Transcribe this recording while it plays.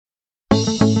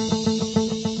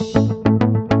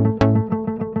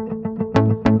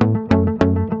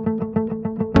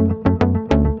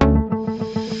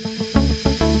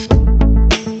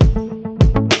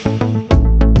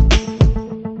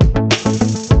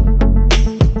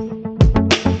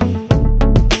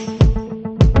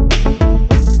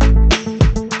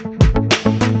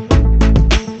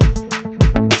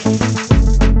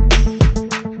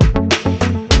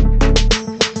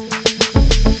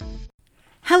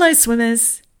Hello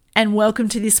swimmers, and welcome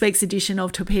to this week's edition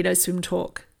of Torpedo Swim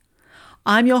Talk.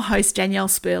 I'm your host Danielle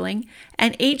Sperling,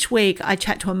 and each week I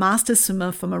chat to a master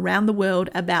swimmer from around the world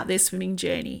about their swimming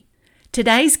journey.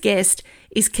 Today's guest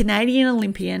is Canadian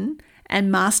Olympian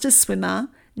and master swimmer,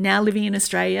 now living in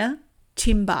Australia,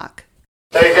 Tim Buck.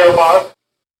 There you go, Mark.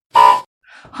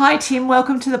 Hi Tim,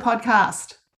 welcome to the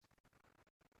podcast.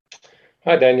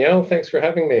 Hi Danielle, thanks for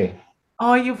having me.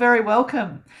 Oh, you're very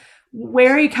welcome.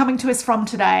 Where are you coming to us from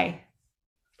today?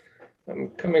 I'm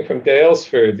coming from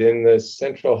Daylesford in the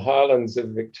Central Highlands of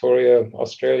Victoria,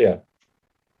 Australia.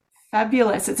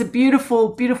 Fabulous. It's a beautiful,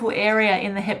 beautiful area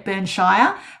in the Hepburn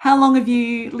Shire. How long have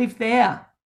you lived there?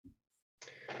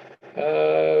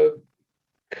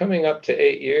 Coming up to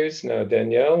 8 years now,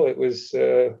 Danielle. It was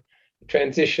a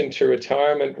transition to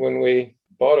retirement when we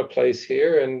bought a place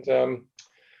here, and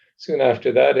soon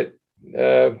after that,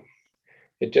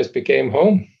 it just became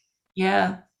home.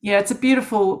 Yeah, it's a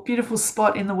beautiful, beautiful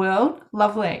spot in the world.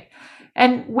 Lovely.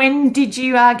 And when did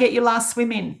you get your last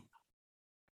swim in?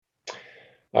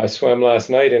 I swam last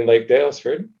night in Lake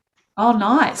Daylesford. Oh,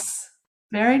 nice.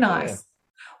 Very nice. Yeah.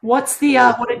 What's the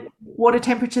water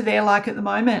temperature there like at the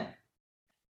moment?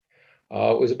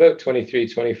 It was about 23,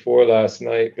 24 last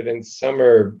night, but in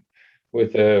summer,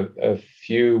 with a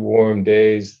few warm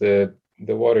days, the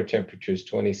water temperature is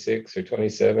 26 or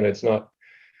 27. It's not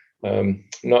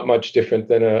much different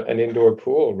than an indoor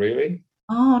pool, really.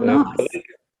 Oh, nice. The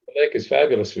lake is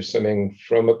fabulous for swimming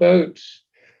from about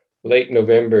late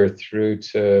November through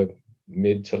to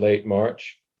mid to late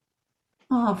March.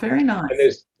 Oh, very nice.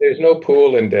 And there's no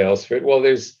pool in Daylesford. Well,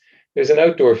 there's an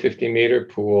outdoor 50-meter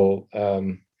pool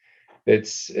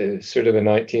that's sort of a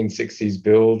 1960s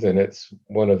build, and it's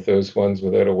one of those ones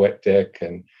without a wet deck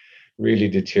and really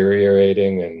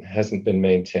deteriorating and hasn't been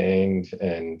maintained,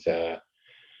 and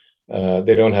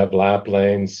they don't have lap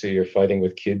lanes, so you're fighting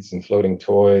with kids and floating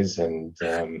toys. And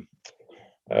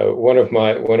one of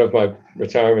my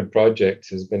retirement projects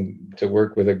has been to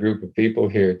work with a group of people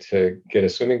here to get a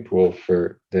swimming pool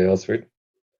for Daylesford,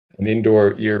 an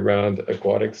indoor year-round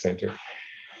aquatic centre.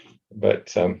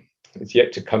 But it's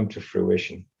yet to come to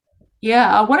fruition.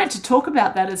 Yeah, I wanted to talk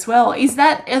about that as well.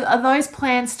 Are those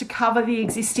plans to cover the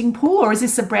existing pool, or is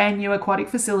this a brand new aquatic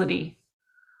facility?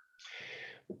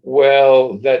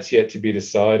 Well, that's yet to be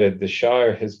decided. The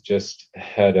Shire has just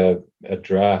had a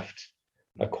draft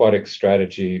aquatic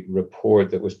strategy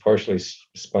report that was partially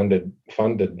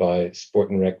funded by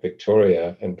Sport and Rec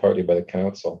Victoria and partly by the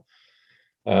council.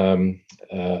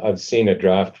 I've seen a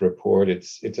draft report.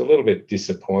 It's a little bit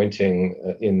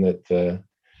disappointing in that the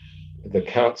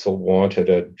council wanted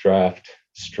a draft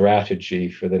strategy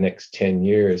for the next 10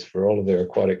 years for all of their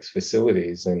aquatics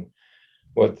facilities, and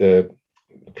what the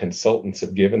consultants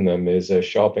have given them is a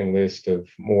shopping list of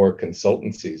more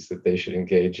consultancies that they should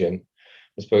engage in.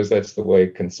 I suppose that's the way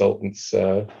consultants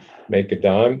make a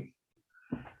dime.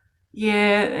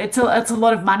 Yeah, it's a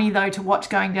lot of money though to watch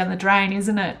going down the drain,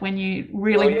 isn't it? When you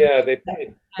really they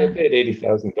paid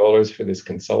 $80,000 for this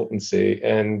consultancy,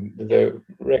 and the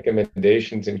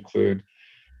recommendations include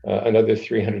another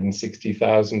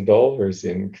 $360,000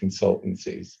 in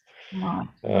consultancies. Right.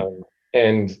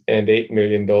 And $8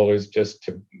 million just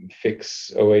to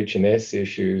fix OH&S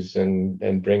issues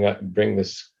and bring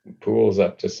the pools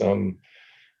up to some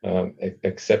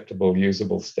acceptable,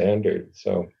 usable standard.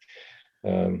 So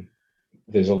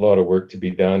there's a lot of work to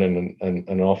be done and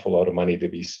an awful lot of money to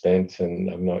be spent,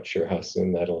 and I'm not sure how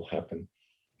soon that'll happen.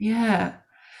 Yeah.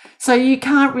 So you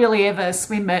can't really ever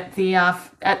swim at the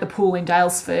pool in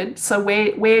Daylesford. So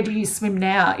where do you swim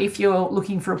now if you're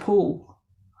looking for a pool?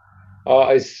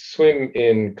 I swim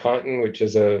in Kyneton, which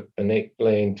is an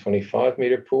 8-lane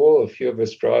 25-meter pool. A few of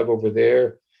us drive over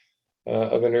there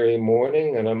of an early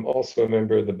morning, and I'm also a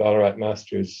member of the Ballarat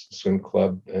Masters Swim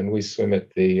Club, and we swim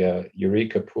at the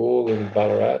Eureka Pool in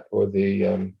Ballarat, or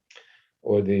the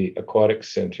Aquatic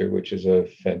Centre, which is a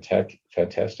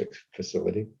fantastic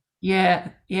facility. Yeah,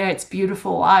 it's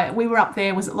beautiful. We were up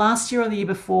there, was it last year or the year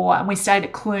before? And we stayed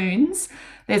at Clunes.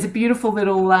 There's a beautiful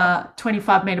little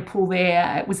 25-meter pool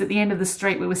there. It was at the end of the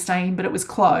street we were staying, but it was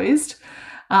closed.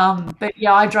 But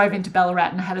yeah, I drove into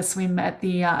Ballarat and had a swim at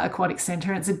the Aquatic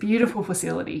Centre. It's a beautiful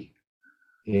facility.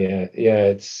 Yeah.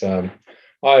 It's I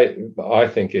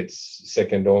think it's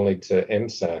second only to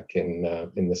MSAC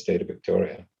in the state of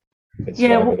Victoria. It's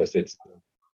fabulous. It's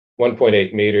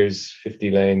 1.8 meters, 50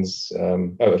 lanes,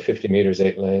 50 meters,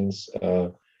 8 lanes.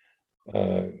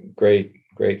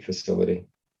 Great facility.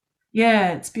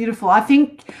 Yeah, it's beautiful. I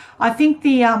think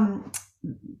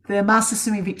the Master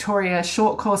Swimming Victoria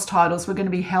short course titles were going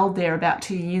to be held there about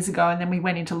 2 years ago, and then we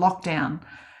went into lockdown.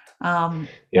 I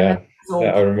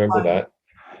remember that.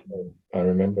 I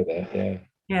remember that. Yeah.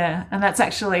 Yeah, and that's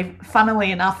actually,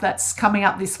 funnily enough, that's coming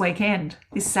up this weekend.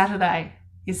 This Saturday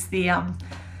is the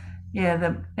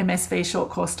MSV short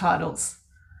course titles.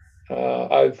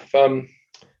 I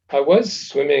was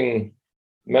swimming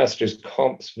masters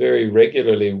comps very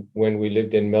regularly when we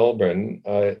lived in Melbourne.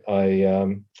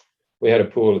 We had a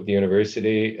pool at the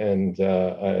university, and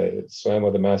I swam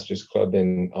with the Masters Club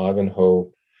in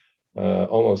Ivanhoe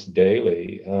almost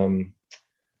daily.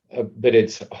 But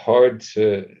it's hard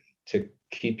to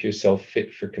keep yourself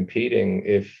fit for competing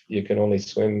if you can only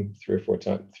swim 3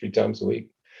 times a week,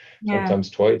 Yeah. sometimes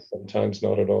twice, sometimes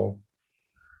not at all.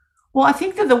 Well, I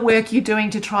think that the work you're doing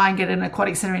to try and get an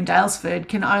aquatic centre in Daylesford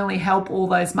can only help all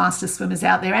those master swimmers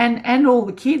out there, and all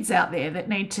the kids out there that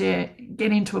need to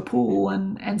get into a pool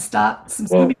and start some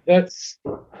swimming. Well,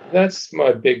 that's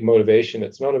my big motivation.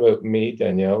 It's not about me,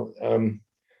 Danielle.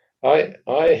 I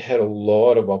had a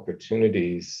lot of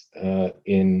opportunities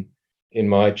in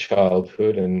my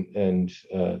childhood and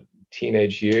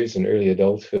teenage years and early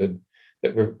adulthood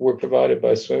that were provided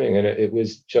by swimming, and it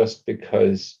was just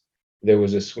because there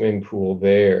was a swimming pool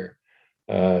there.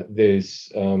 There's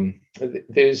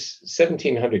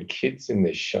 1,700 kids in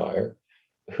this shire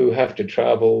who have to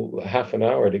travel half an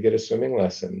hour to get a swimming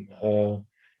lesson.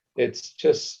 It's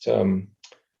just I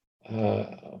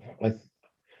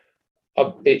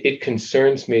it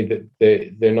concerns me that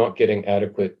they're not getting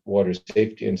adequate water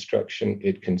safety instruction.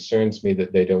 It concerns me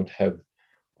that they don't have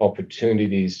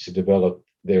opportunities to develop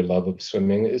their love of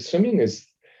swimming. Swimming is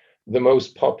the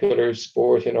most popular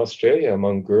sport in Australia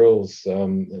among girls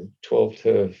 12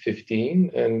 to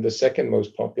 15, and the second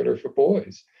most popular for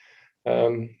boys.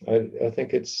 I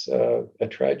think it's a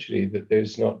tragedy that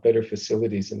there's not better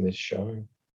facilities in this shire.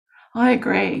 I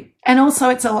agree. And also,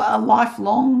 it's a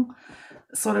lifelong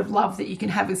sort of love that you can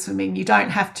have with swimming. You don't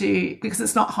have to, because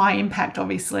it's not high impact,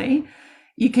 obviously.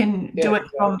 You can Yeah, do it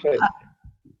from, exactly.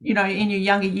 in your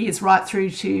younger years right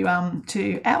through to our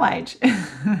age.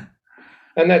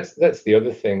 And that's the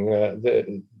other thing.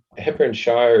 The Hepburn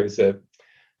Shire is it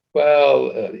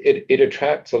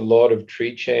attracts a lot of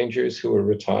tree changers who are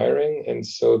retiring, and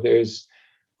so there's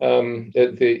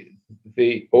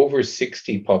the over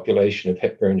 60 population of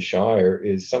Hepburn Shire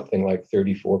is something like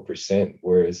 34%,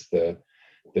 whereas the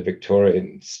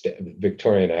Victorian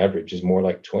average is more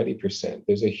like 20%.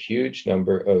 There's a huge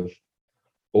number of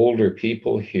older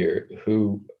people here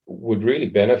who would really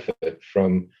benefit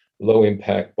from low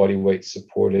impact body weight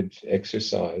supported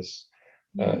exercise.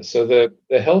 So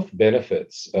the health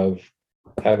benefits of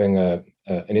having a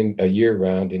year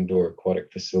round indoor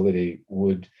aquatic facility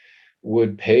would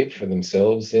pay for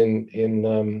themselves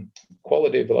in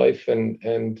quality of life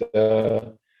and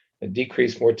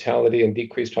decreased mortality and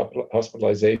decreased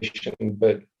hospitalization.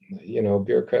 But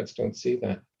bureaucrats don't see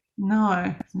that.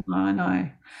 No, no, no.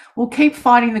 Well, keep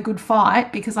fighting the good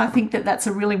fight, because I think that that's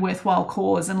a really worthwhile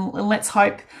cause. And let's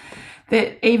hope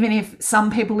that even if some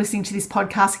people listening to this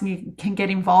podcast can get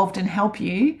involved and help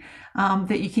you,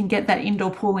 that you can get that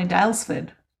indoor pool in Daylesford.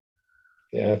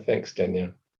 Yeah, thanks,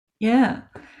 Danielle. Yeah.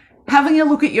 Having a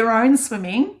look at your own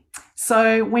swimming.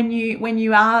 So when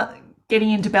you are getting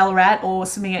into Ballarat or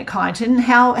swimming at Kyneton,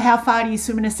 how far do you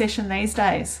swim in a session these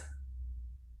days?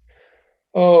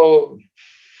 Oh,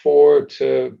 four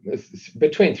to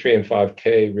between 3 and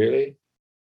 5K, really.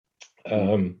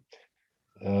 Um,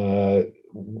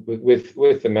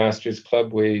 with the Masters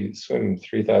Club, we swim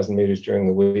 3,000 meters during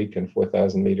the week and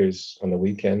 4,000 meters on the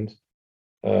weekend.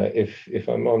 If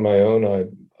I'm on my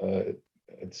own,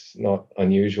 it's not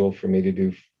unusual for me to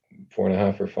do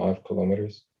 4.5 or 5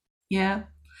 kilometers. Yeah.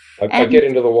 I And get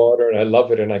into the water and I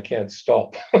love it and I can't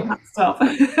stop. stop.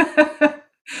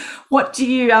 What do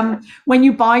you when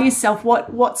you buy yourself,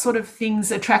 what sort of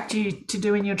things attract you to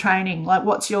do in your training? Like,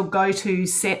 what's your go-to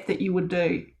set that you would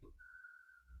do?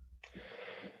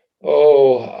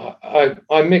 Oh,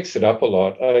 I mix it up a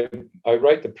lot. I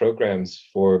write the programs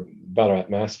for Ballarat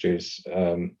Masters,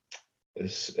 and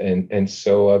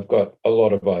so I've got a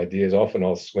lot of ideas. Often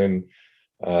I'll swim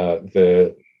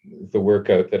the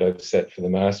workout that I've set for the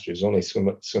Masters, only swim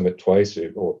it twice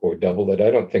or double it.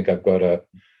 I don't think I've got a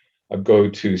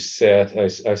go-to set. I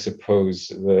suppose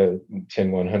the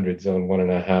 10-100 zone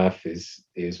 1.5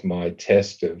 is my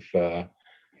test of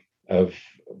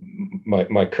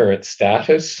my current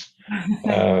status.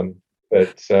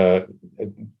 But I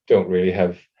don't really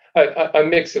have. I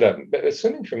mix it up. But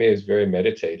swimming for me is very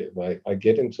meditative. I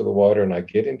get into the water and I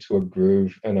get into a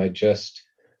groove and I just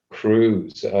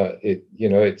cruise. You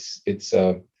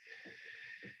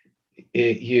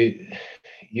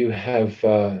have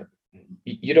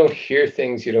you don't hear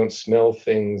things, you don't smell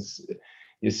things.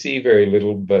 you see very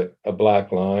little but a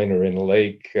black line, or in a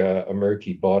lake, a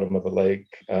murky bottom of a lake.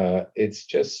 It's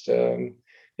just,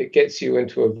 it gets you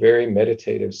into a very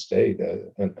meditative state.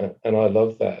 And I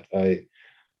love that.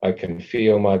 I can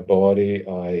feel my body.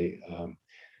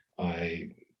 I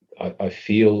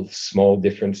feel small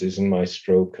differences in my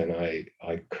stroke, and I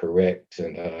correct,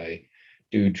 and I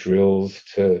do drills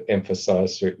to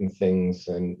emphasize certain things.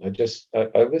 And I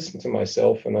listen to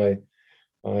myself, and I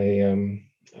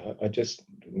just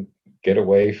get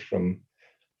away from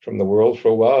the world for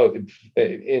a while.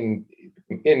 In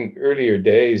earlier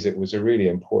days, it was a really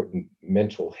important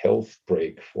mental health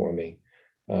break for me.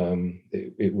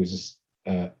 It was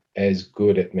as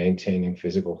good at maintaining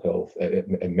physical health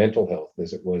and mental health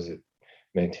as it was at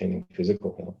maintaining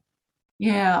physical health.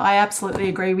 Yeah, I absolutely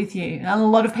agree with you. And a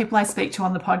lot of people I speak to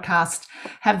on the podcast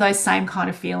have those same kind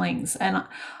of feelings. And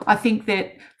I think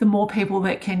that the more people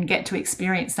that can get to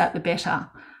experience that, the better.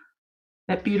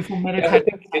 That beautiful meditation.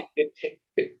 Yeah, I think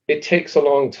it takes a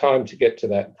long time to get to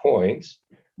that point.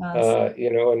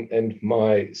 And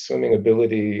my swimming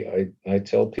ability, I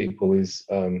tell people, is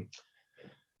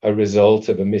a result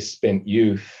of a misspent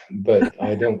youth, but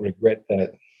I don't regret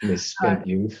that misspent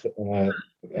youth.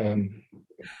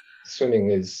 Swimming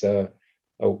is a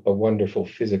wonderful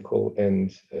physical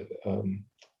and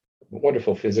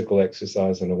wonderful physical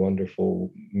exercise, and a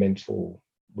wonderful mental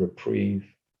reprieve.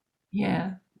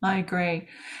 Yeah, I agree.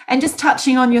 And just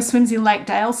touching on your swims in Lake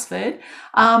Daylesford,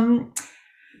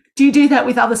 do you do that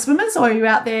with other swimmers, or are you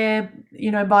out there,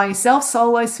 by yourself,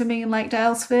 solo swimming in Lake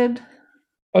Daylesford?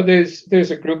 Oh,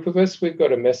 there's a group of us. We've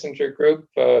got a messenger group.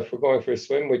 If we're going for a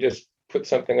swim, we just put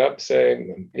something up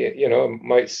saying,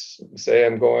 might say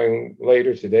I'm going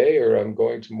later today, or I'm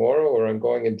going tomorrow, or I'm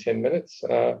going in 10 minutes.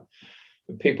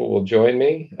 People will join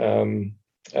me.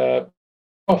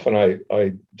 Often I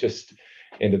just,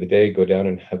 end of the day, go down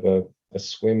and have a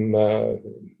swim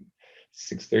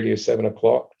 6:30 or 7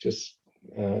 o'clock, just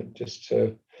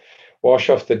to wash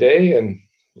off the day and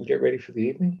get ready for the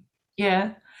evening.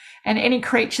 Yeah. And any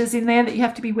creatures in there that you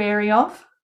have to be wary of?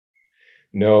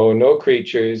 No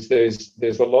creatures.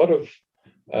 There's a lot of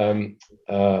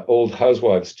old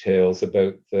housewives' tales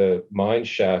about the mine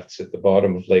shafts at the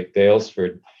bottom of Lake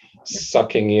Daylesford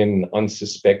sucking in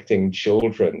unsuspecting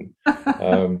children.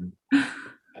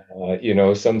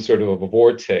 Some sort of a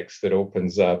vortex that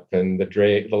opens up, and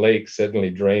the lake suddenly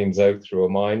drains out through a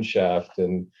mine shaft,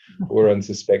 and poor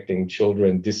unsuspecting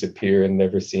children disappear and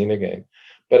never seen again.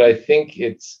 But I think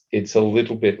it's a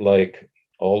little bit like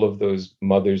all of those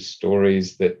mothers'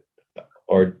 stories that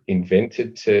are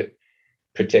invented to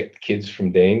protect kids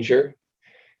from danger.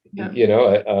 Yeah.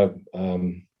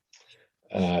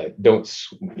 Don't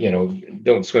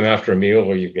swim after a meal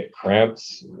or you get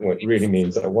cramps. What really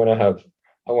means I want to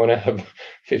have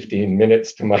 15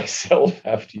 minutes to myself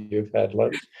after you've had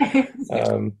lunch.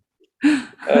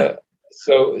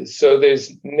 So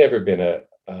there's never been a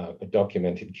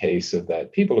documented case of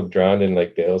that. People have drowned in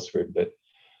Lake Daylesford, but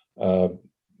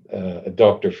a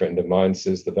doctor friend of mine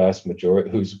says the vast majority,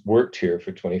 who's worked here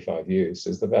for 25 years,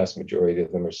 says the vast majority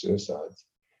of them are suicides.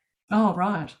 Oh,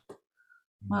 right.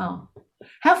 Wow.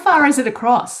 How far is it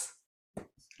across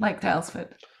Lake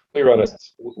Daylesford?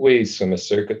 We swim a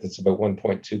circuit that's about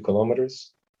 1.2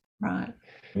 kilometers. Right.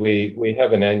 We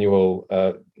have an annual,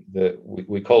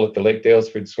 we call it the Lake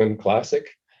Daylesford Swim Classic.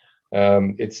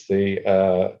 It's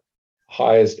the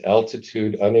highest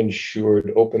altitude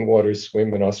uninsured open water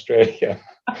swim in Australia.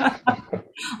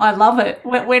 I love it.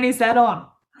 When is that on?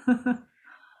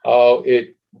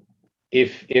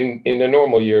 If in a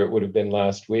normal year, it would have been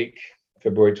last week,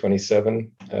 February 27.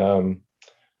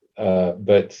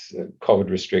 But COVID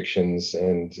restrictions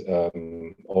and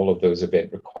all of those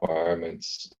event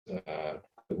requirements,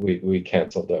 we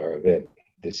canceled our event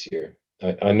this year.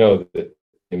 I know that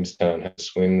Jamestown had to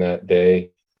swim that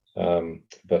day,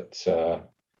 but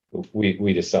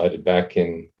we decided back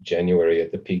in January,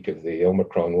 at the peak of the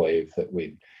Omicron wave, that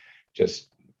we'd just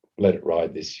let it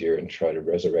ride this year and try to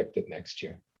resurrect it next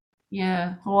year.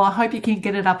 Yeah. Well, I hope you can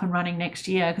get it up and running next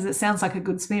year, because it sounds like a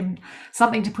good swim,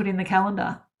 something to put in the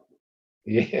calendar.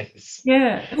 Yes.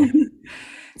 Yeah.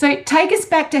 So take us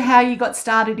back to how you got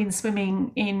started in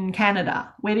swimming in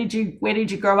Canada. Where did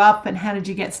you grow up, and how did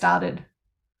you get started?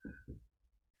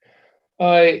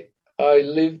 I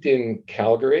lived in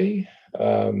Calgary,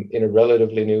 in a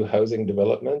relatively new housing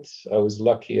development. I was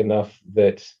lucky enough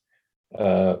that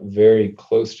very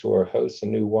close to our house, a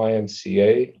new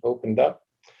YMCA opened up.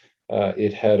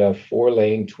 It had a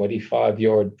 4-lane,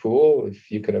 25-yard pool,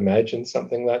 if you can imagine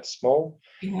something that small.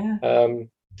 Yeah.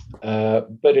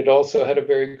 But it also had a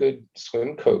very good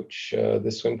swim coach.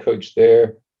 The swim coach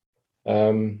there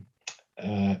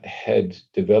had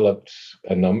developed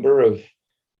a number of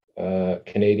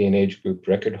Canadian age group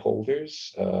record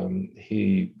holders.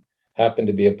 He happened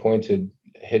to be appointed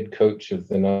head coach of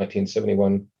the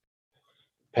 1971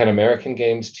 Pan American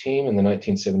Games team and the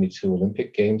 1972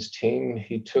 Olympic Games team.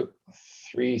 He took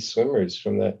 3 swimmers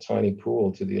from that tiny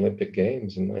pool to the Olympic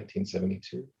Games in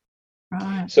 1972.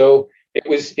 Right. So it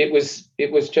was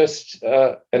just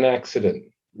an accident,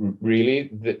 really.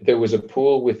 There was a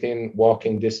pool within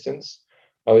walking distance.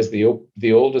 I was the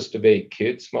oldest of 8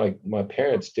 kids. My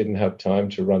parents didn't have time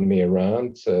to run me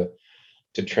around to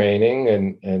training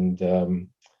and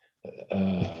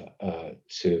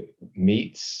to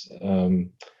meets.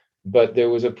 But there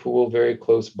was a pool very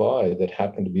close by that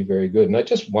happened to be very good. And I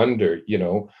just wonder,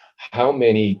 how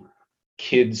many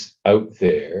kids out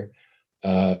there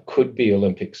could be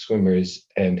Olympic swimmers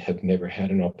and have never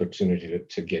had an opportunity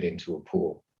to get into a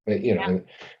pool.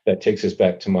 That takes us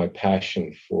back to my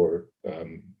passion for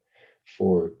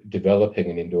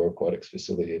developing an indoor aquatics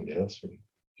facility in Daylesford.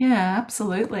 Yeah,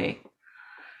 absolutely.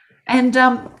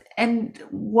 And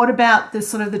what about the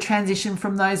sort of the transition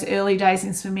from those early days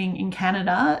in swimming in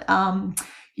Canada?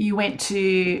 You went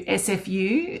to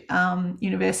SFU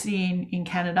University in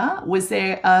Canada. Was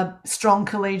there a strong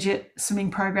collegiate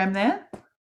swimming program there?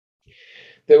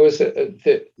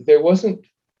 There wasn't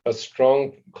a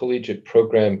strong collegiate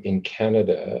program in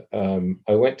Canada.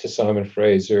 I went to Simon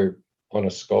Fraser on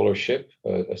a scholarship,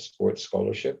 a sports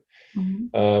scholarship.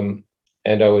 Mm-hmm.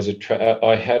 And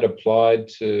I had applied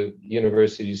to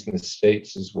universities in the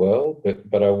States as well,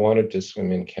 but I wanted to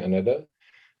swim in Canada.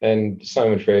 And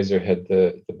Simon Fraser had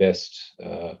the best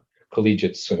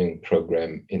collegiate swimming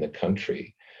program in the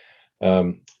country.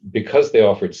 Because they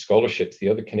offered scholarships, the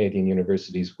other Canadian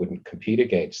universities wouldn't compete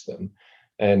against them.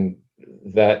 And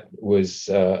that was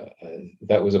a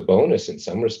bonus in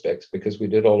some respects, because we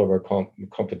did all of our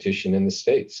competition in the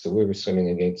States. So we were swimming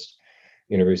against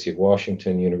University of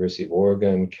Washington, University of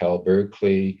Oregon, Cal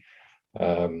Berkeley,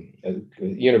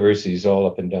 universities all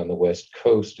up and down the west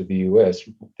coast of the US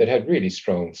that had really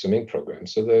strong swimming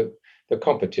programs. So the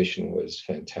competition was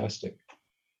fantastic.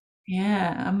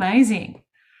 Yeah, amazing.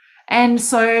 And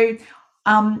so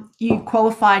you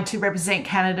qualified to represent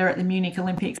Canada at the Munich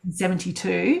Olympics in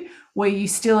 72. Were you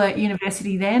still at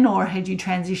university then, or had you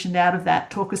transitioned out of that?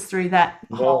 Talk us through that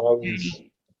whole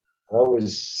journey. I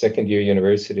was second year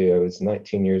university. I was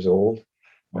 19 years old.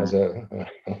 Wow.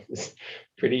 I was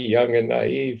pretty young and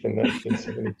naive in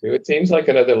 1972. It seems like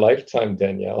another lifetime,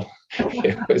 Danielle.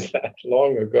 It was that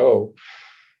long ago.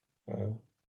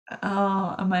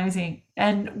 Oh, amazing!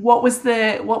 And what was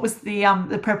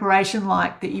the preparation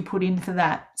like that you put in for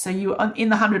that? So you were in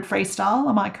the 100 freestyle,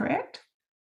 am I correct?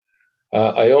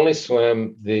 I only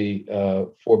swam the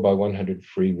 4x100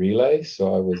 free relay,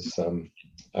 so I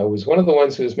was one of the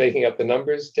ones who was making up the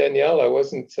numbers, Danielle. I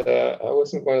wasn't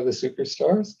one of the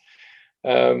superstars.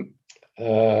 So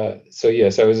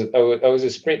yes, I was a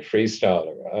sprint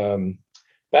freestyler.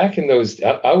 Back in those,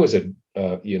 I was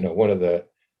one of the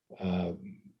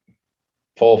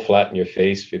fall flat in your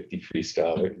face 50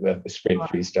 freestyler, the sprint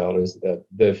freestylers.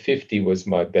 The 50 was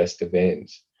my best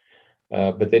event.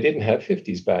 But they didn't have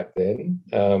 50s back then.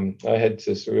 I had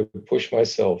to sort of push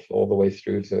myself all the way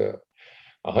through to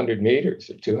 100 meters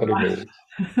or 200 meters.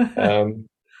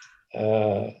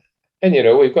 And,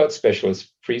 we've got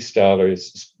specialist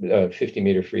freestylers,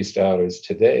 50-meter freestylers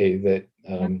today that,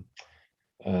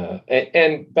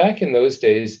 and back in those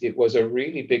days, it was a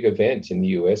really big event in the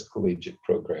US collegiate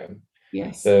program.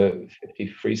 Yes. The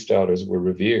 50 freestylers were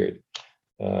revered.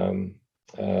 And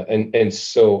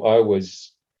so I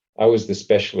was the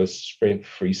specialist sprint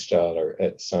freestyler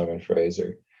at Simon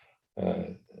Fraser.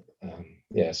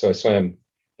 So I swam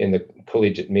in the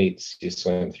collegiate meets. You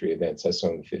swam 3 events. I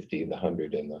swam the 50, the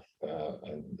 100, and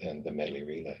the medley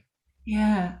relay.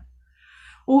 Yeah.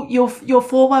 Well, your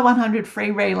 4x100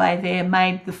 free relay there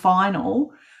made the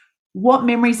final. What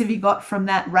memories have you got from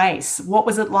that race? What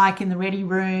was it like in the ready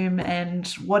room, and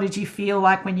what did you feel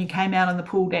like when you came out on the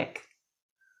pool deck?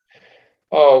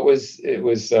 Oh, it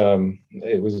was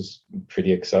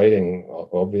pretty exciting.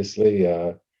 Obviously,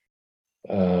 the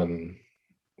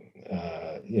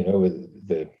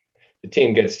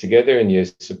team gets together and you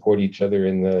support each other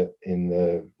in the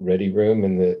ready room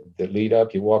and the lead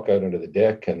up. You walk out onto the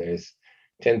deck and there's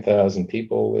 10,000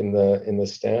 people in the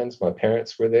stands. My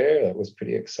parents were there. That was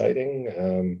pretty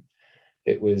exciting.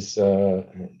 It was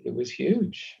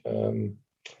huge.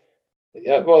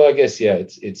 Well, I guess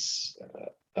it's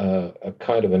a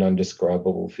kind of an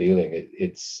undescribable feeling.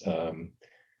 It's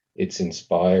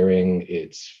inspiring,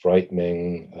 it's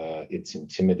frightening, it's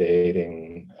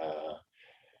intimidating.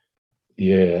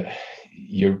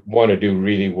 you want to do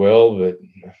really well, but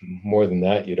more than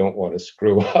that, you don't want to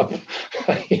screw up.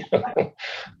 You know?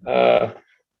 uh,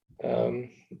 um,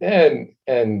 and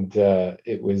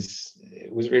it was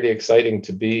really exciting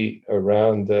to be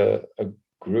around a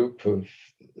group of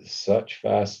such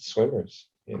fast swimmers.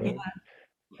 You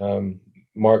know,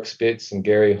 Mark Spitz and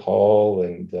Gary Hall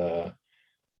and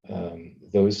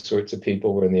those sorts of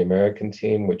people were in the American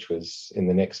team, which was in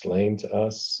the next lane to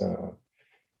us.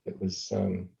 It was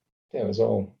yeah, it was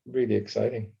all really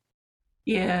exciting.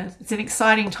 Yeah, it's an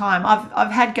exciting time.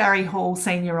 I've had Gary Hall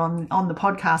Senior on the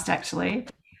podcast actually,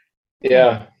 and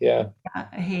Yeah, yeah,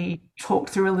 he talked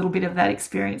through a little bit of that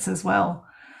experience as well.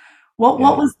 What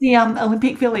yeah. was the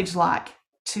Olympic Village like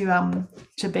to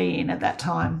be in at that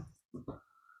time?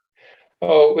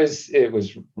 Oh, it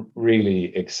was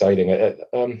really exciting.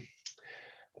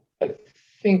 I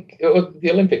think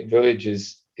the Olympic Village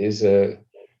is a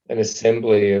an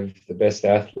assembly of the best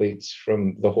athletes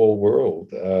from the whole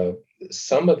world.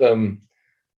 Some of them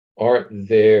aren't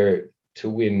there to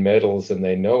win medals, and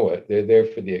they know it. They're there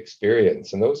for the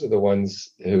experience, and those are the ones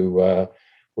who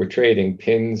were trading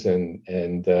pins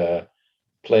and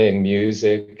playing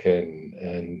music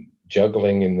and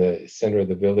juggling in the center of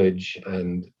the village,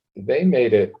 and they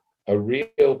made it a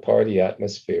real party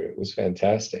atmosphere. It was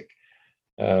fantastic.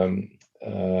 Um,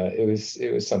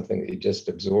 it was something that you just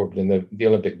absorbed. And the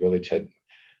Olympic Village had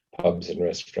pubs and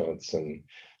restaurants and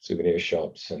souvenir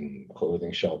shops and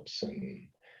clothing shops and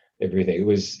everything. Yeah,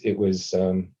 it was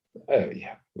fun.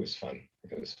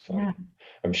 It was Yeah, fun.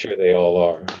 I'm sure they all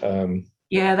are.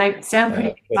 yeah, they sound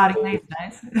pretty But exciting these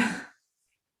days.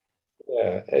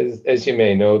 yeah, as you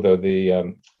may know, though,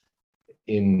 the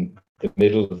in the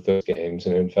middle of those games,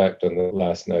 and in fact on the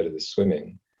last night of the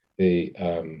swimming, the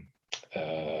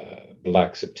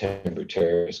Black September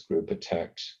terrorist group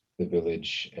attacked the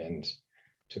village and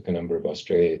took a number of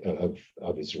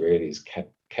Israelis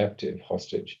captive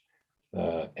hostage.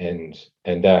 And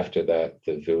after that,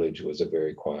 the village was a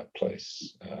very quiet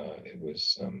place. It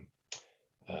was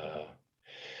uh,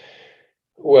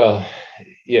 well,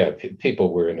 yeah,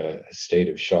 people were in a state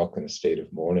of shock and a state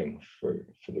of mourning for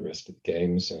the rest of the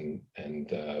games, and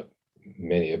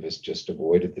many of us just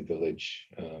avoided the village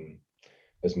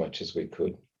as much as we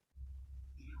could.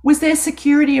 Was there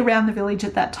security around the village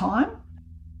at that time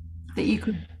that you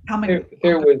could come and?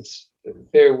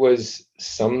 There was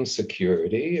some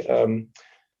security.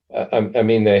 I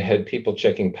mean, they had people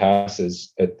checking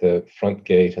passes at the front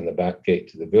gate and the back gate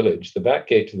to the village. The back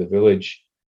gate to the village,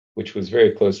 which was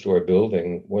very close to our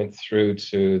building, went through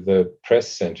to the press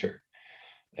center.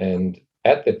 And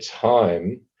at the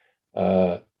time,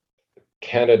 uh,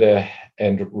 Canada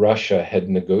and Russia had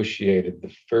negotiated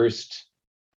the first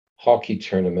hockey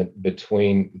tournament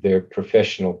between their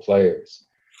professional players,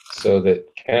 so that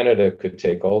Canada could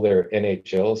take all their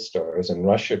NHL stars and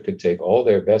Russia could take all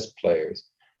their best players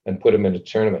and put them in a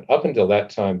tournament. Up until that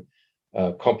time,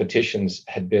 competitions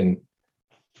had been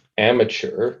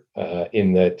amateur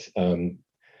in that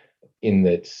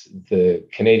the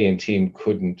Canadian team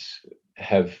couldn't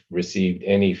have received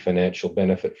any financial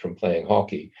benefit from playing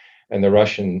hockey, and the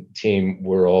Russian team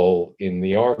were all in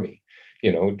the army,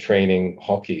 you know, training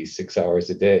hockey 6 hours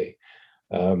a day.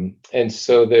 And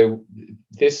so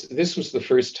this was the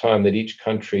first time that each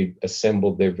country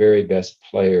assembled their very best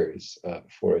players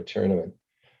for a tournament.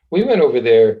 We went over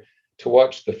there to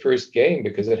watch the first game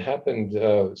because it happened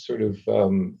sort of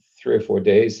 3 or 4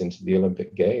 days into the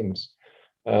Olympic Games.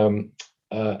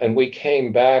 And we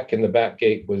came back and the back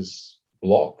gate was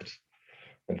locked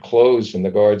and closed and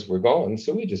the guards were gone.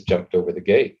 So we just jumped over the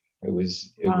gate. It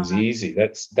was easy.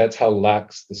 That's how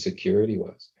lax the security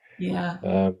was.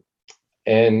 Yeah.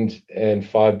 And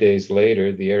 5 days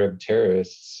later, the Arab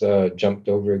terrorists jumped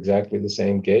over exactly the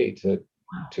same gate at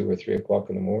Wow. 2 or 3 o'clock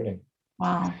in the morning.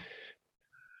 Wow.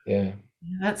 Yeah.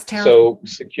 That's terrible. So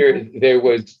security, there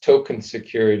was token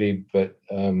security, but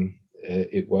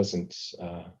it wasn't.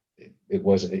 It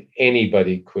wasn't.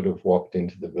 Anybody could have walked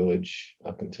into the village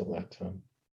up until that time.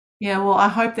 Yeah, well, I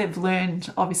hope they've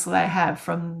learned, obviously they have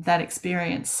from that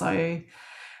experience, so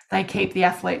they keep the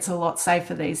athletes a lot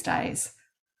safer these days.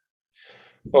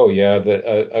 Oh yeah,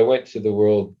 I went to the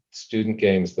World Student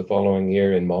Games the following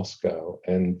year in Moscow,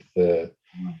 and the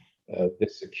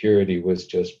security was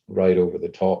just right over the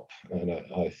top. And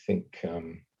I think,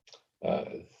 uh,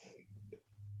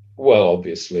 well,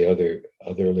 obviously, other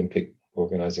Olympic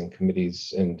organizing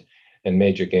committees and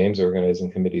major games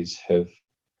organizing committees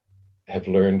have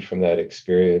learned from that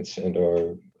experience and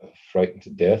are frightened to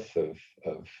death of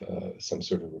some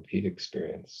sort of repeat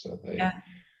experience. So Yeah.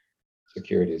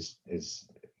 security is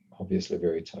obviously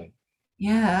very tight.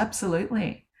 Yeah,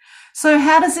 absolutely. So,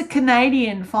 how does a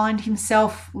Canadian find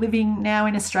himself living now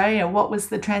in Australia? What was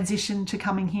the transition to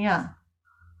coming here?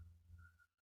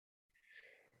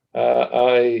 Uh,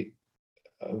 I,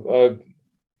 I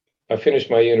I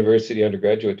finished my university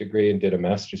undergraduate degree and did a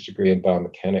master's degree in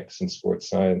biomechanics and sports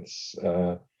science.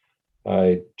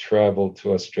 I traveled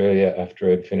to Australia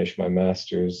after I'd finished my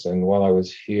master's, and while I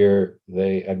was here,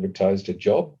 they advertised a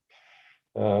job.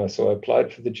 So I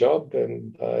applied for the job,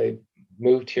 and I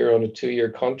moved here on a 2-year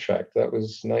contract. That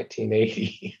was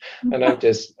 1980, and I've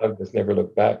just never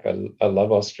looked back. I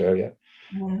love Australia.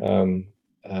 Yeah. Um,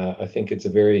 I think it's a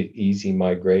very easy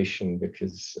migration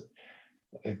because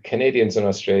Canadians and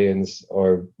Australians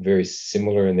are very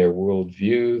similar in their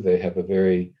worldview. They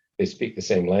speak the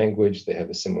same language. They have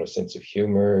a similar sense of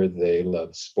humor. They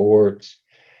love sport.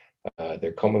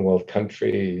 They're Commonwealth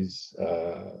countries.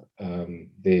 The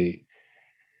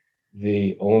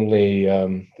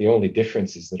only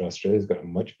difference is that Australia's got a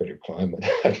much better climate.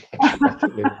 I'd much rather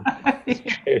live in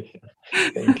Australia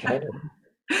than Canada.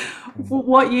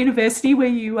 What university were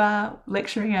you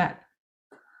lecturing at?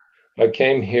 I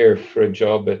came here for a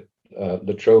job at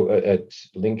Latrobe at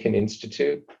Lincoln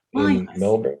Institute Oh, in yes.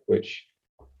 Melbourne, which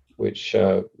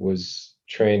was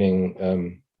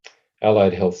training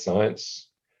allied health science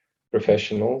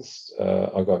professionals. I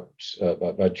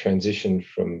transitioned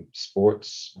from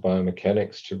sports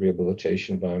biomechanics to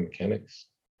rehabilitation biomechanics.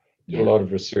 Did a Yeah. lot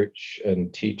of research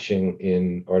and teaching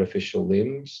in artificial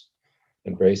limbs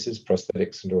and braces,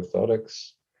 prosthetics and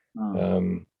orthotics. Oh,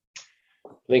 Um,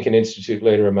 Lincoln Institute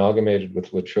later amalgamated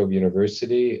with La Trobe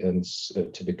University and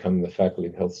to become the Faculty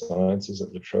of Health Sciences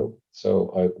at La Trobe. So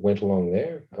I went along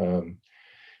there. I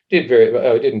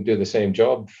didn't do the same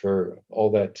job for all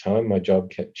that time. My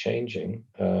job kept changing,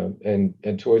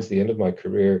 and towards the end of my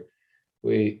career,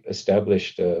 we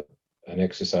established an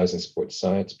exercise and sports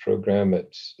science program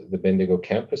at the Bendigo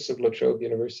campus of La Trobe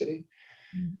University.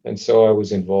 And so I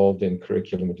was involved in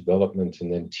curriculum development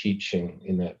and then teaching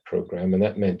in that program, and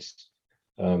that meant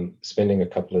spending a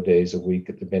couple of days a week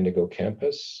at the Bendigo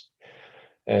campus,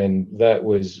 and that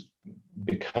was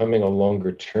becoming a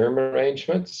longer term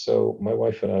arrangement. So my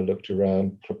wife and I looked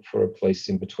around for a place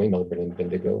in between Melbourne and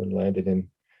Bendigo and landed in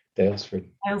Daylesford.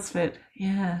 Aylesford.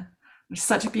 Yeah. It's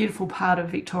such a beautiful part of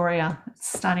Victoria.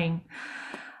 It's stunning.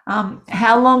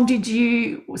 How long did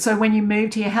you, so when you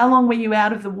moved here, how long were you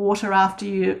out of the water after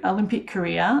your Olympic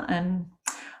career and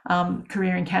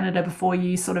career in Canada before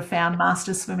you sort of found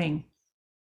master swimming?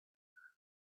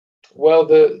 Well,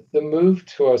 the move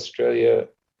to Australia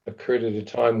occurred at a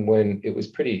time when it was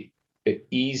pretty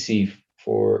easy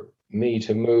for me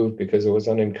to move because I was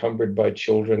unencumbered by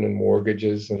children and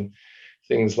mortgages and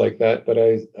things like that. But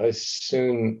I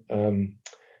soon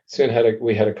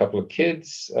we had a couple of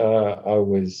kids. I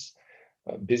was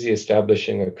busy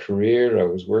establishing a career. I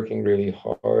was working really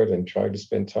hard and trying to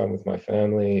spend time with my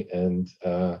family. And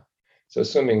so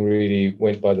swimming really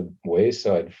went by the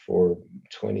wayside for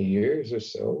 20 years or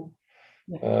so.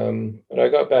 But I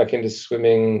got back into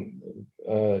swimming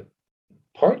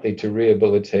partly to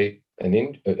rehabilitate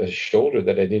a shoulder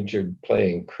that I'd injured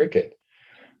playing cricket.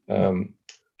 Um,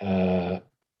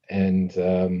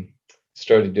 and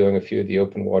started doing a few of the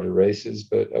open water races,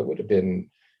 but I would have been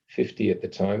 50 at the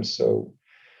time. So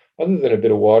other than a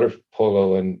bit of water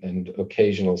polo and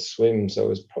occasional swims, I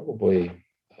was probably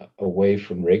away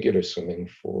from regular swimming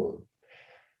for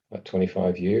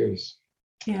 25 years.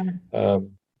 Yeah.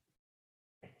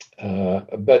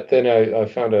 But then I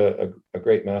found a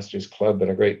great masters club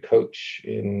and a great coach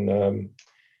in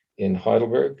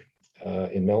Heidelberg,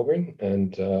 in Melbourne,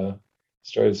 and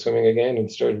started swimming again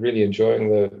and started really enjoying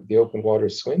the open water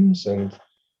swims, and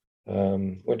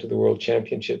went to the World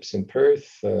Championships in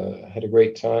Perth. Had a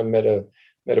great time. Met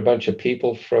a bunch of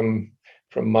people from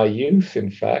my youth.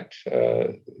 In fact,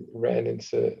 ran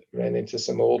into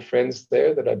some old friends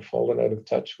there that I'd fallen out of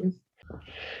touch with.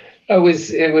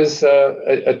 It was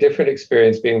a different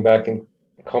experience being back in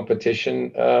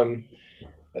competition.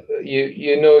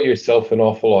 You know yourself an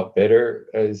awful lot better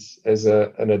as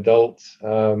an adult.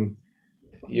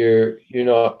 You're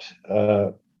not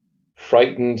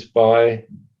frightened by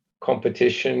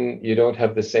competition. You don't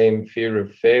have the same fear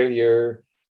of failure.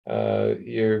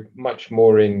 You're much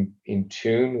more in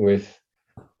tune with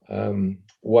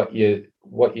what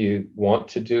you want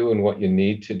to do and what you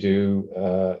need to do.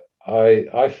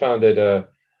 I found it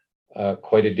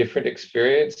quite a different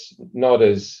experience. Not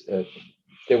as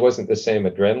there wasn't the same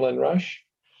adrenaline rush,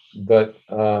 but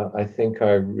I think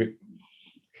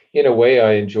in a way,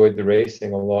 I enjoyed the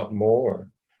racing a lot more,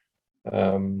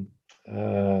 um,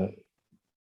 uh,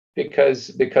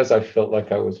 because I felt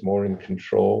like I was more in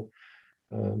control.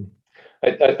 Um,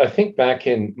 I think back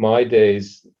in my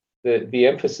days, the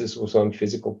emphasis was on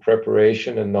physical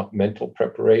preparation and not mental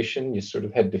preparation. You sort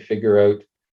of had to figure out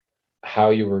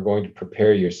how you were going to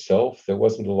prepare yourself. There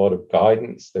wasn't a lot of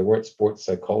guidance. There weren't sports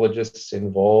psychologists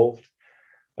involved.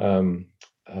 Um,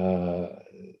 uh,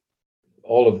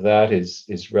 all of that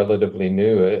is relatively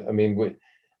new. I mean,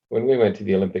 when we went to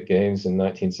the Olympic Games in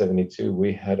 1972,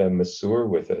 we had a masseur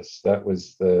with us. That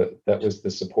was the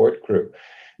support crew.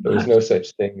 There was no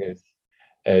such thing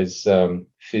as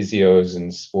physios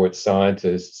and sports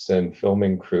scientists and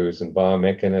filming crews and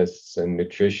biomechanists and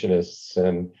nutritionists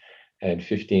and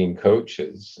 15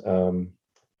 coaches.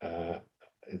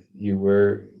 You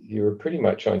were pretty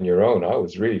much on your own. I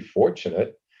was really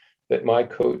fortunate that my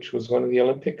coach was one of the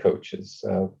Olympic coaches.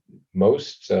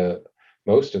 Most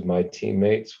of my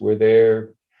teammates were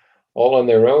there all on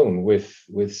their own with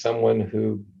someone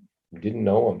who didn't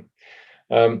know them.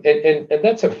 And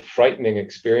that's a frightening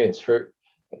experience for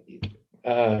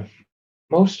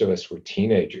most of us were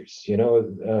teenagers.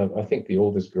 I think the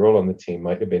oldest girl on the team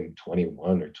might have been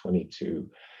 21 or 22,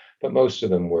 but most of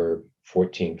them were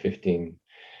 14, 15,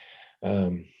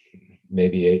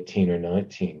 maybe 18 or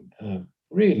 19.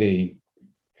 Really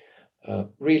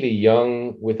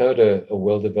young, without a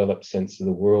well-developed sense of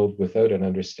the world, without an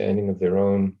understanding of their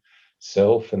own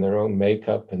self and their own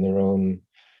makeup and their own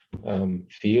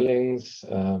feelings.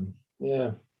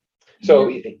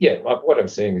 So what I'm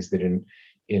saying is that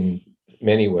in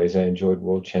many ways, I enjoyed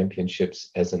world championships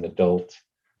as an adult.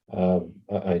 I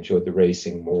enjoyed the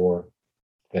racing more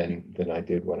than I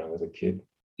did when I was a kid.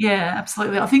 Yeah,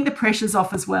 absolutely. I think the pressure's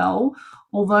off as well,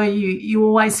 although you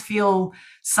always feel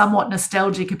somewhat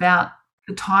nostalgic about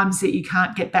the times that you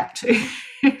can't get back to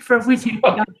from when you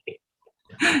were young.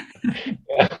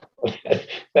 Yeah,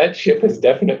 that ship has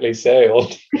definitely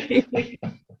sailed.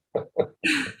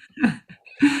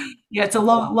 Yeah, it's a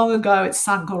long ago. It's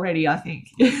sunk already, I think.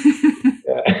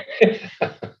 Yeah.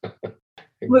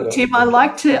 Look, Tim, I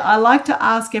like to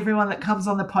ask everyone that comes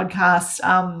on the podcast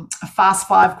fast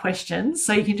 5 questions.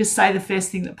 So you can just say the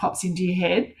first thing that pops into your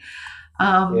head.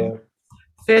 Yeah.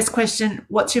 First question: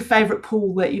 what's your favourite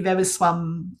pool that you've ever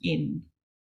swum in?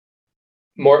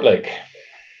 Mortlake.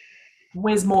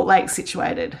 Where's Mortlake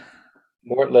situated?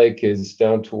 Mortlake is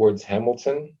down towards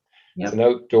Hamilton. Yep. It's an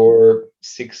outdoor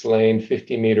 6-lane,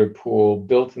 50-meter pool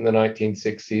built in the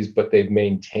 1960s, but they've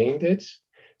maintained it.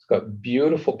 It's got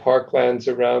beautiful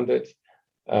parklands around it.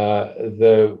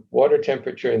 The water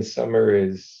temperature in summer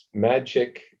is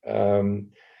magic. Danielle,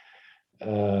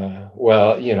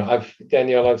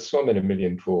 I've swum in a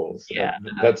million pools. Yeah,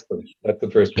 that's the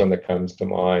first one that comes to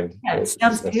mind. Yeah, it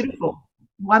sounds beautiful.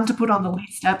 One to put on the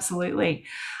list, absolutely.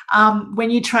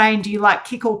 When you train, do you like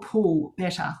kick or pull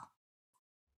better?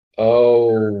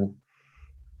 Oh,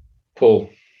 pull.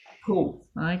 Pull.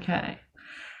 Okay.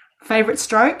 Favorite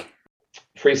stroke?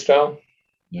 Freestyle.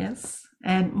 Yes.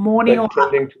 And morning or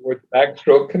tending towards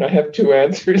backstroke. Can I have 2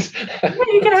 answers? Yeah,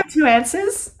 you can have 2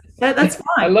 answers. That's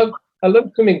fine. I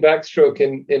love swimming backstroke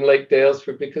in Lake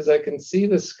Daylesford because I can see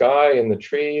the sky and the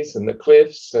trees and the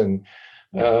cliffs and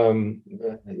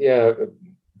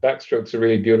backstroke's a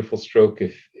really beautiful stroke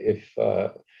if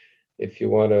you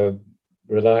want to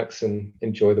relax and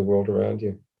enjoy the world around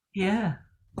you. Yeah,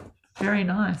 very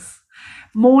nice.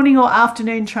 Morning or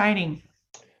afternoon training?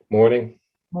 Morning.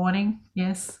 Morning,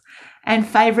 yes. And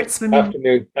favourite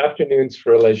swimming? Afternoons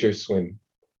for a leisure swim.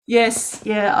 Yes,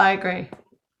 yeah, I agree.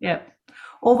 Yep.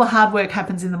 All the hard work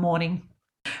happens in the morning.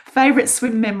 Favourite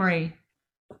swim memory?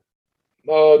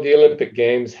 Oh, the Olympic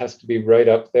Games has to be right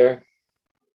up there.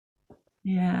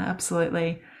 Yeah,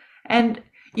 absolutely. And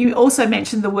you also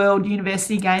mentioned the World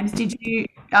University Games. Did you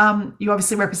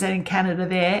obviously representing Canada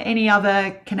there. Any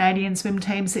other Canadian swim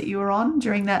teams that you were on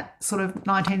during that sort of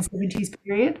 1970s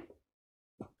period?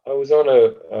 I was on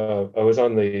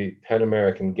the Pan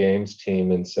American Games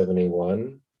team in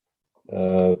 71,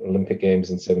 Olympic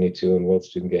Games in 72, and World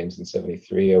Student Games in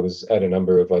 73. I was at a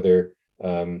number of other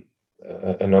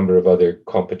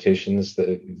competitions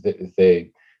that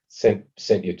they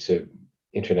sent you to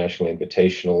international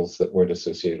invitationals that weren't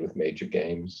associated with major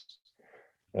games.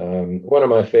 One of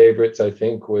my favorites, I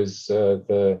think, was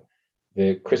the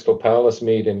Crystal Palace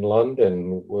meet in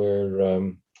London, where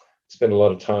spent a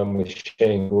lot of time with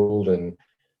Shane Gould and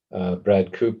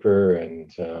Brad Cooper,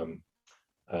 and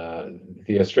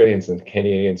the Australians and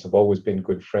Canadians have always been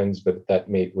good friends, but at that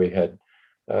meet we had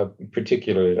a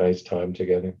particularly nice time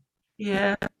together.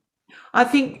 Yeah. I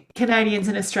think Canadians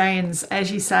and Australians,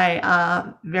 as you say,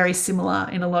 are very similar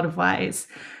in a lot of ways,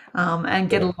 and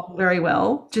get along very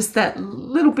well. Just that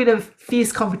little bit of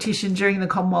fierce competition during the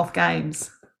Commonwealth Games.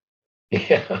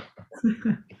 Yeah.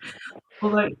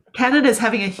 Although Canada's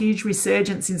having a huge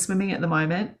resurgence in swimming at the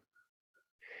moment.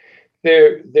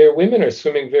 Their women are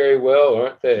swimming very well,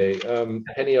 aren't they?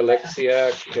 Penny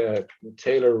Alexiak,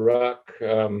 Taylor Ruck,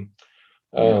 the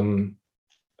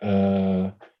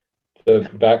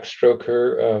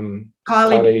backstroker,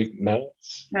 Kylie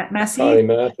Massey.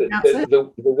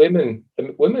 The women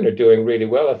are doing really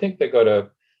well. I think they got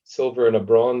a silver and a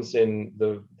bronze in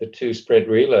the two sprint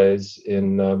relays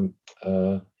in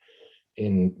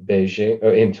Beijing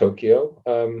or in Tokyo.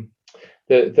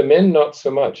 The men not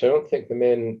so much. I don't think the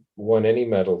men won any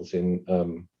medals in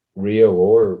Rio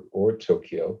or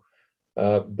Tokyo.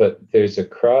 But there's a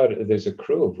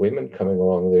crew of women coming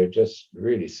along. They're just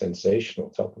really sensational,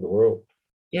 top of the world.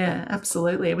 Yeah,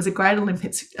 absolutely. It was a great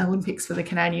Olympics for the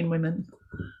Canadian women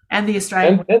and the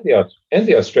Australian and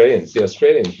the Australians. The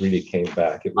Australians really came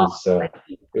back. It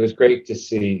was great to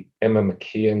see Emma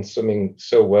McKeon swimming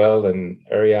so well, and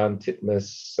Ariane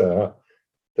Titmus.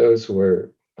 Those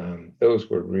were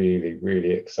really,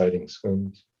 really exciting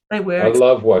swims. They were. I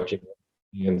love watching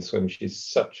Ian swim. She's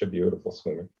such a beautiful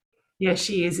swimmer. Yeah,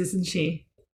 she is, isn't she?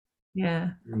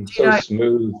 Yeah. So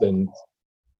smooth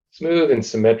and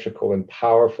symmetrical and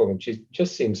powerful, and she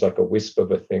just seems like a wisp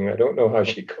of a thing. I don't know how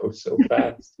she goes so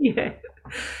fast. Yeah.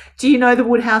 Do you know the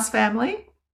Woodhouse family?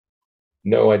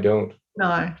 No, I don't.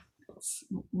 No.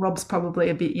 Rob's probably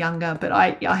a bit younger, but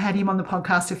I had him on the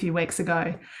podcast a few weeks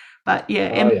ago. But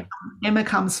yeah, Emma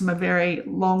comes from a very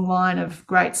long line of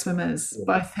great swimmers,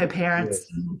 both her parents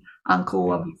and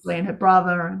uncle, obviously, and her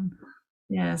brother. And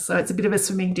yeah, so it's a bit of a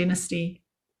swimming dynasty.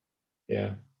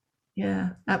 Yeah. Yeah,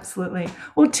 absolutely.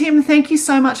 Well, Tim, thank you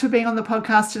so much for being on the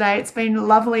podcast today. It's been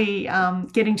lovely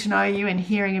getting to know you and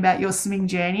hearing about your swimming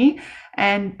journey.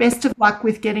 And best of luck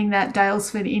with getting that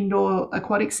Daylesford Indoor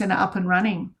Aquatic Centre up and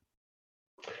running.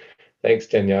 Thanks,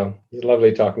 Danielle. It's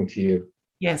lovely talking to you.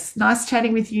 Yes, nice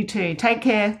chatting with you too. Take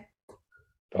care.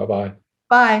 Bye-bye.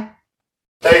 Bye.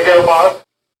 Take care, bye.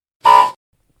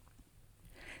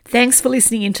 Thanks for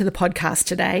listening into the podcast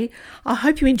today. I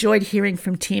hope you enjoyed hearing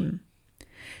from Tim.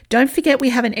 Don't forget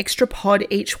we have an extra pod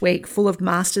each week full of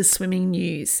Masters swimming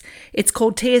news. It's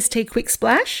called TST Quick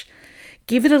Splash.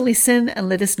 Give it a listen and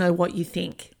let us know what you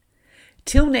think.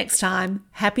 Till next time,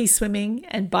 happy swimming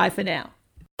and bye for now.